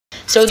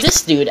So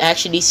this dude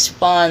actually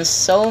spawns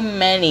so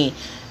many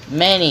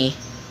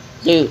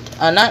loot.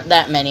 Not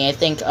that many. I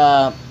think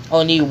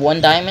only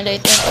 1 diamond. I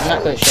think. I'm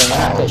not quite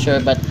sure.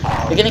 But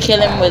we're gonna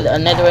kill him with a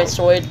netherite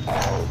sword,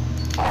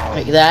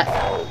 like that.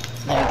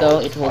 There we go.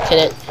 It will kill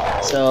it.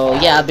 So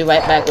yeah, I'll be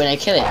right back when I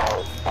kill it.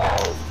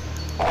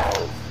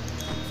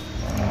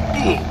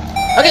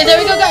 Okay, there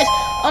we go, guys.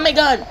 Oh my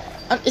god.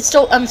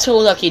 I'm so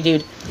lucky,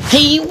 dude.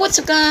 Hey, what's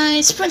up,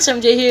 guys?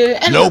 PrinceMJ here,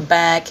 and we're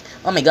back.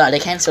 Oh my god, I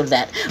cancelled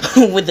that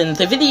within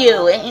the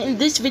video. And in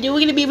this video,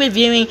 we're gonna be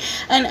reviewing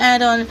an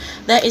add-on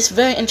that is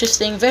very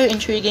interesting, very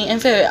intriguing,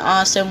 and very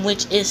awesome,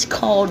 which is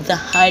called the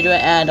Hydra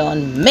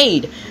add-on,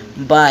 made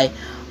by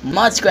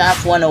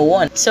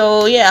Modzcraft101.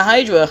 So yeah,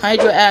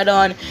 Hydra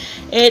add-on.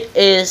 It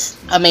is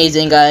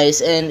amazing,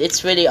 guys, and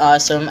it's really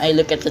awesome. I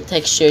look at the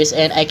textures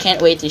and I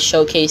can't wait to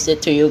showcase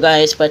it to you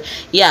guys. But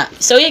yeah,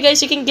 so yeah,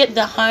 guys, you can get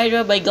the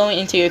Hydra by going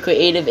into your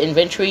creative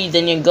inventory,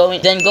 then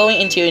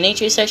going into your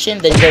nature section,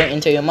 then going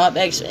into your mob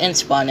eggs and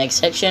spawn egg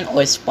section,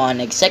 or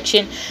spawn egg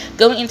section,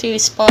 going into your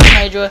spawn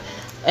Hydra,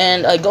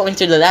 and go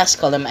into the last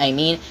column, I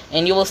mean,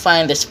 and you will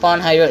find the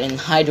spawn Hydra and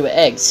Hydra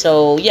eggs.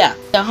 So yeah,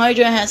 the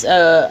Hydra has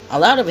a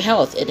lot of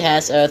health. It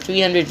has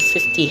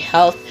 350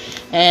 health,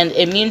 and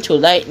immune to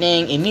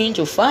lightning, immune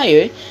to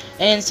fire,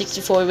 and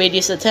 64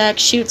 radius attack,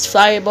 shoots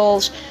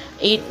fireballs,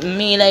 8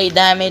 melee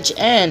damage,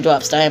 and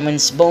drops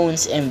diamonds,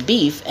 bones, and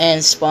beef,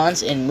 and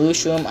spawns in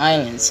Mushroom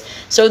Islands.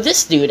 So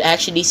this dude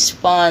actually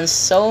spawns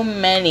so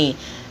many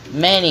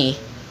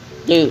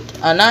loot.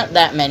 Not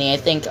that many. I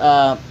think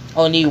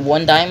only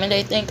 1 diamond.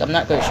 I think. I'm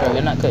not quite sure.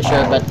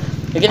 But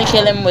we're gonna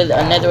kill him with a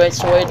netherite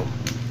sword,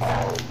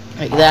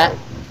 like that.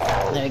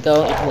 There we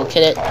go. It will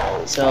kill it.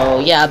 So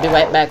yeah, I'll be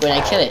right back when I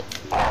kill it.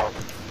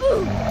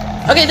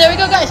 Okay, there we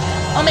go, guys.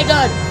 Oh my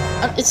god,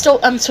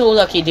 I'm so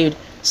lucky, dude.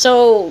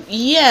 So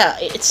yeah,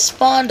 it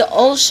spawned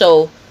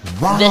also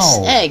this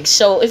egg.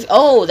 So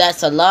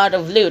that's a lot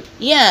of loot.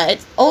 Yeah,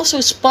 it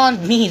also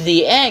spawned me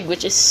the egg,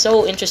 which is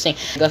so interesting.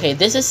 Okay,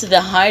 this is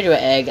the Hydra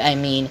egg, I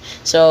mean.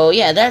 So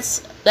yeah,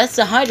 that's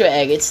the Hydra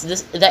egg. It's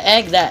the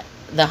egg that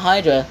the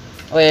Hydra,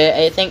 or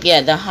I think,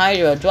 yeah, the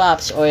Hydra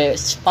drops or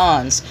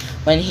spawns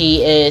when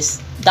he is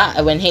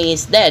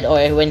dead,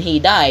 or when he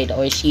died,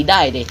 or she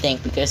died, I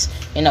think, because,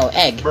 you know,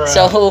 egg. Bruh.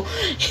 So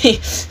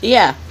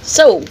yeah,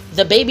 so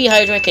the baby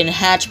Hydra can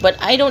hatch, but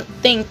I don't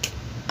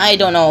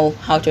know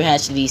how to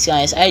hatch these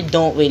guys. I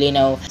don't really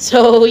know.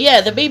 So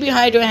yeah, the baby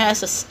Hydra has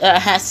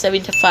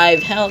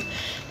 75 health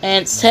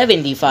and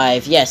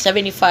 75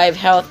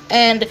 health,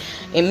 and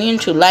immune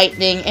to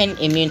lightning and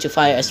immune to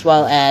fire, as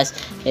well as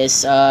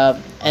his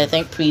I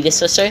think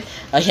predecessor,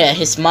 yeah,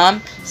 his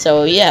mom.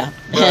 So yeah,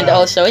 and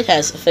also it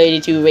has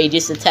 32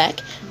 radius attack,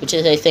 which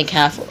is, I think,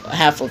 half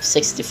of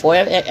 64.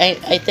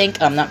 I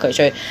think, I'm not quite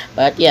sure,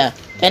 but yeah,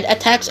 and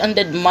attacks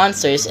undead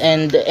monsters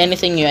and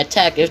anything you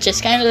attack, which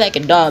is kind of like a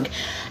dog.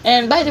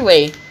 And by the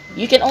way,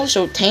 you can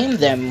also tame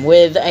them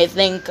with, I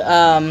think,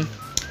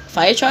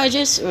 fire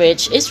charges,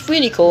 which is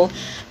really cool.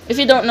 If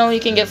you don't know, you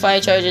can get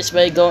fire charges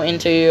by going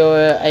into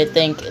your, I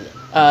think,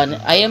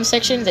 item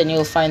section, then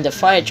you'll find the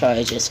fire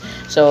charges.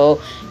 So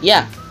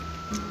yeah,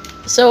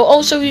 so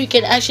also you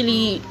can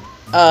actually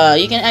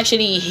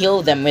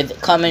heal them with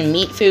common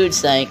meat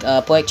foods like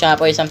pork chop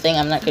or something.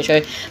 I'm not quite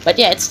sure, but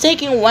yeah, it's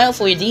taking a while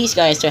for these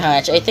guys to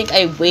hatch. I think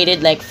I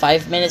waited like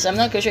 5 minutes. I'm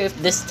not quite sure if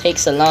this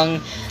takes a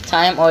long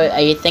time, or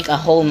I think a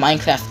whole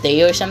Minecraft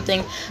day or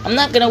something. I'm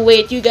not gonna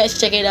wait. You guys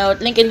check it out.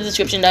 Link in the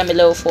description down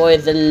below for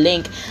the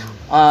link.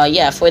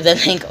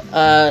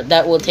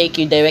 That will take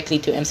you directly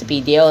to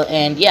MCPDL.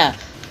 And yeah,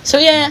 so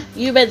yeah,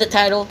 you read the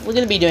title. We're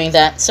gonna be doing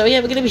that. So yeah,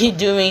 we're gonna be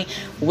doing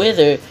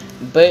WITHER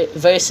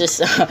versus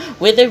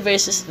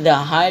the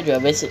Hydra,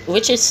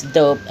 which is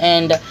dope.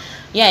 And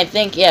yeah, I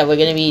think, yeah, we're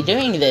gonna be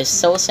doing this.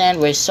 Soul Sand,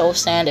 where's Soul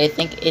Sand? I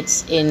think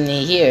it's in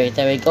here.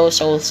 There we go,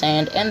 Soul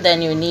Sand. And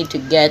then you need to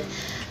get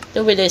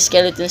the Wither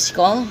skeleton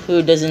skull.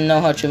 Who doesn't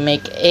know how to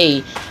make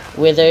a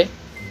Wither,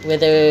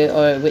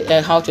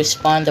 or how to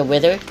spawn the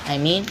Wither, I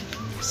mean.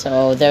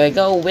 So there we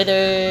go,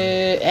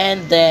 Wither,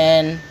 and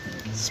then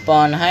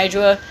spawn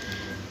Hydra.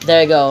 There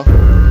we go.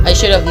 I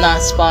should have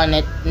not spawned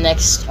it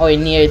next or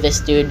near this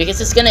dude, because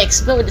it's gonna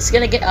explode. It's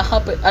gonna get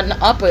an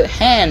upper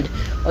hand,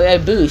 or a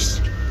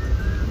boost.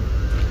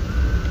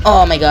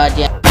 Oh my god,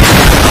 yeah.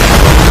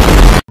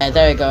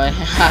 There we go.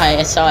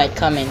 I saw it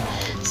coming.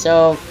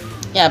 So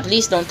yeah,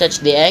 please don't touch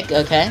the egg,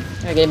 okay?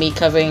 We're gonna be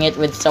covering it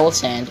with soul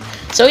sand.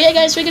 So yeah,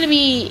 guys, we're gonna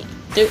be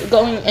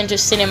going into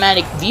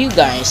cinematic view,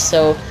 guys.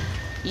 So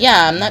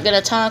yeah, I'm not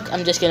gonna talk,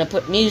 I'm just gonna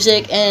put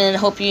music and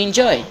hope you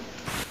enjoy.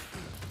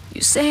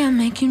 You say I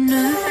make you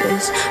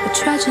nervous, a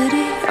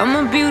tragedy, I'm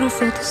a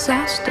beautiful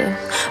disaster,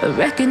 a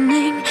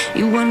reckoning,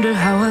 you wonder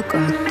how I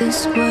got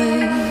this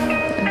way.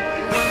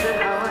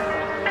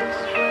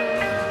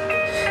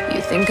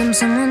 You think I'm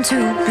someone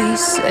to be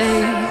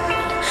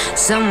saved,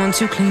 someone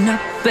to clean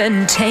up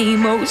and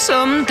tame. Oh,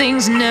 some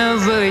things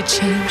never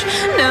change,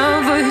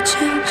 never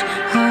change.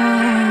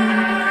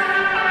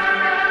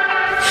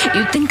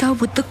 You think I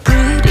would look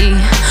pretty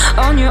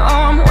on your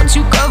arm once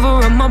you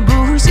cover up my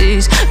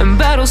bruises and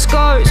battle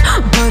scars,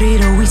 but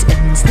it always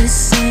ends the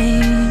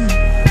same.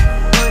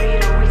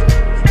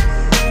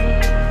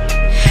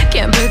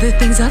 Can't bear the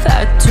things I've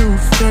had to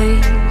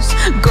face.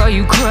 Got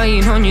you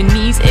crying on your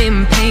knees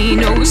in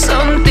pain. Oh,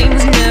 some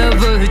things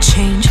never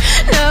change,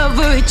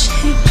 never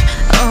change.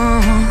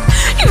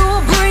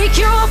 You'll break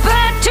your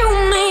back to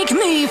make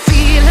me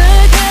feel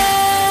again.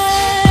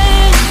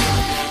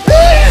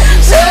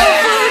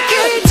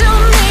 Suffocate to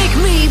make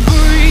me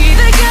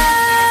breathe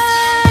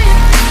again.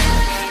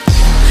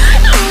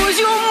 Lose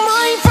your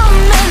mind from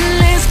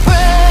endless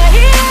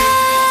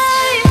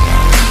pain.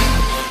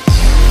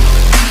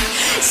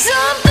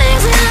 Some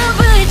things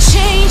never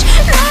change,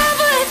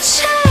 never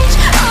change.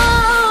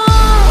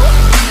 Oh,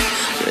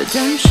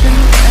 redemption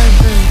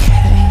never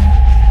came.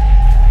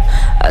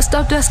 I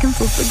stopped asking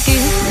for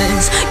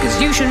forgiveness,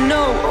 cause you should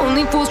know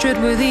only fools tread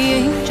where the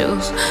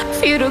angels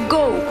fear to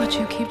go, but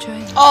you keep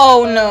trying.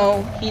 Oh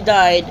no, he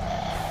died.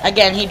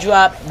 Again, he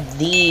dropped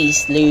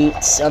these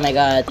loots. Oh my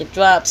god, it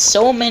dropped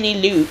so many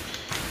loot.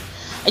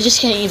 I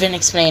just can't even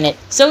explain it.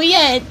 So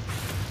yeah,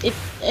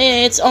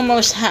 it's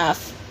almost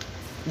half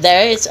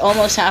there. It's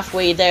almost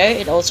halfway there.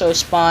 It also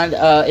spawned,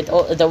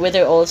 the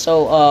Wither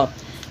also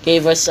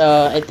gave us,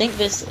 I think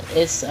this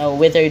is a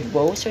withered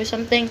rose or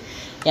something.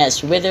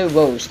 Yes, withered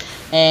rose.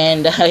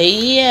 And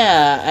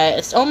yeah,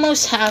 it's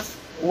almost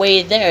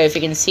halfway there. If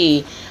you can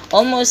see,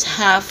 almost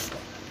half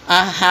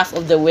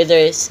of the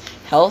wither's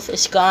health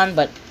is gone.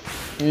 But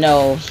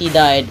no, he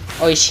died,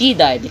 or she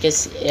died,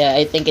 because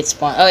I think it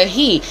spawned. Oh,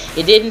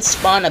 it didn't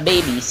spawn a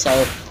baby.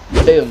 So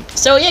boom.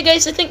 So yeah,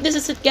 guys, I think this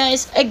is it,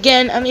 guys.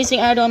 Again,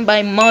 amazing add-on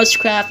by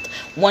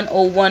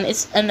Modzcraft101.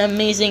 It's an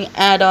amazing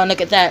add-on.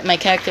 Look at that, my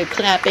character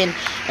clapping.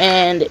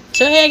 And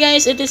so yeah,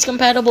 guys, it is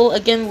compatible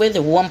again with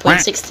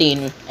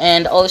 1.16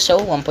 and also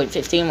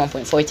 1.15,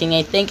 1.14,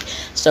 I think.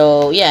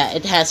 So yeah,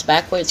 it has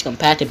backwards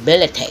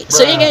compatibility.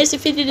 So yeah, guys,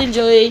 if you did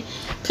enjoy,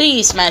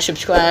 please smash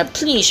subscribe,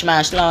 please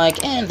smash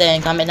like, and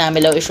then comment down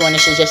below if you want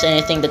to suggest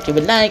anything that you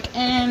would like.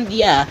 And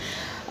yeah,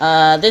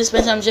 this is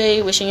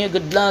PrinceMJ wishing you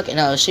good luck, and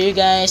I'll see you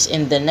guys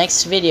in the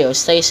next video.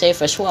 Stay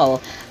safe as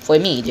well for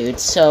me, dude.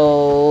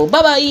 So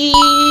bye bye.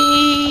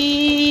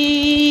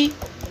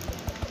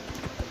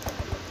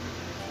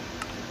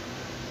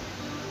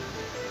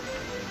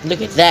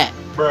 Look at that.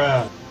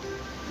 Bruh.